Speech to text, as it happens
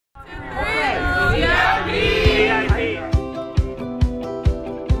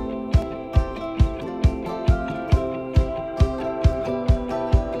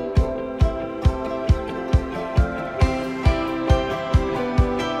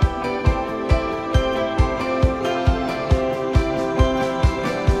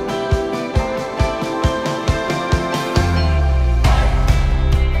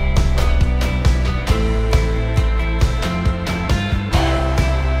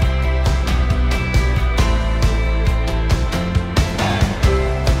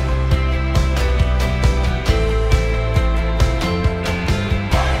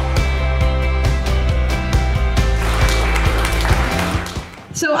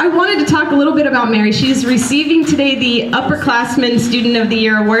I wanted to talk a little bit about Mary. She's receiving today the Upperclassman Student of the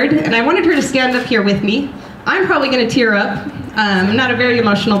Year Award, and I wanted her to stand up here with me. I'm probably going to tear up. I'm not a very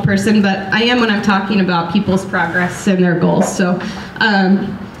emotional person, but I am when I'm talking about people's progress and their goals. So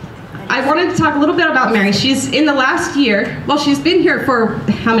I wanted to talk a little bit about Mary. She's in the last year, well, she's been here for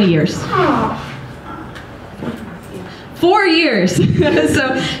how many years? 4 years.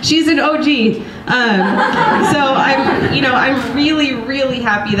 So she's an OG. So I'm really, really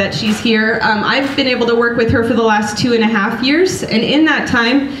happy that she's here. I've been able to work with her for the last 2.5 years, and in that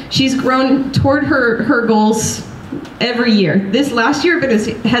time, she's grown toward her goals every year. This last year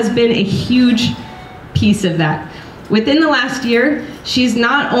has been a huge piece of that. Within the last year, she's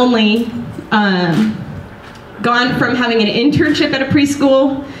not only gone from having an internship at a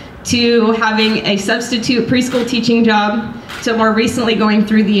preschool to having a substitute preschool teaching job, to more recently going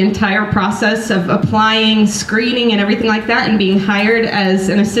through the entire process of applying, screening, and everything like that, and being hired as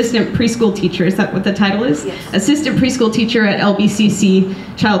an assistant preschool teacher. Is that what the title is? Yes. Assistant preschool teacher at LBCC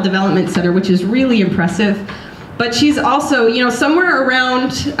Child Development Center, which is really impressive. But she's also, somewhere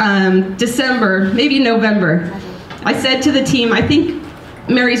around December, maybe November, I said to the team, I think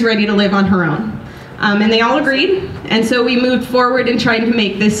Mary's ready to live on her own. And they all agreed, and so we moved forward in trying to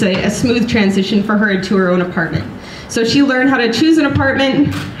make this a smooth transition for her into her own apartment. So she learned how to choose an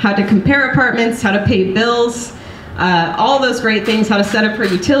apartment, how to compare apartments, how to pay bills, all those great things, how to set up her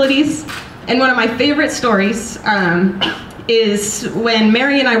utilities. And one of my favorite stories is when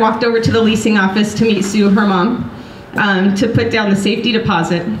Mary and I walked over to the leasing office to meet Sue, her mom, to put down the safety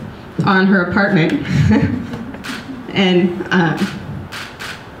deposit on her apartment. And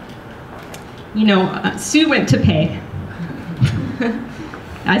Sue went to pay.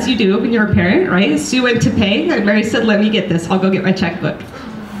 As you do when you're a parent, right? Sue went to pay, and Mary said, let me get this, I'll go get my checkbook.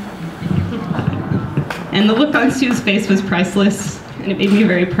 And the look on Sue's face was priceless, and it made me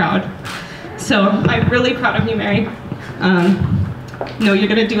very proud. So I'm really proud of you, Mary. You're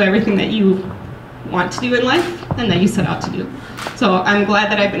gonna do everything that you want to do in life, and that you set out to do. So I'm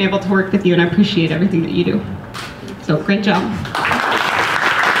glad that I've been able to work with you, and I appreciate everything that you do. So great job.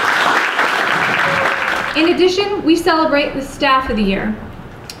 In addition, we celebrate the Staff of the Year.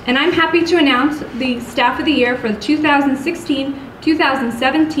 And I'm happy to announce the Staff of the Year for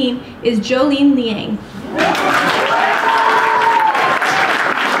 2016-2017 is Jolene Liang.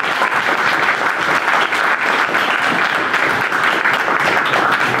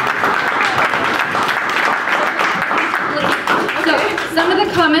 So, some of the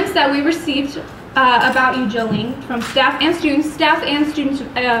comments that we received about you, Jolene, from staff and students. Staff and students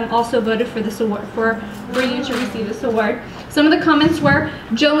also voted for this award, for you to receive this award. Some of the comments were,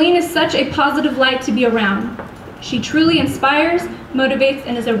 Jolene is such a positive light to be around. She truly inspires, motivates,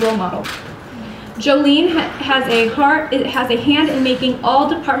 and is a role model. Jolene has a hand in making all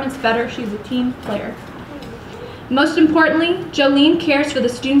departments better. She's a team player. Most importantly, Jolene cares for the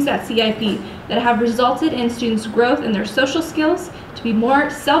students at CIP that have resulted in students' growth in their social skills to be more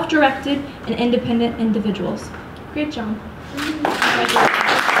self-directed and independent individuals. Great job.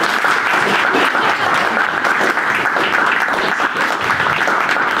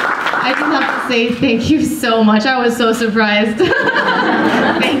 I just have to say thank you so much. I was so surprised.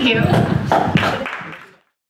 Thank you.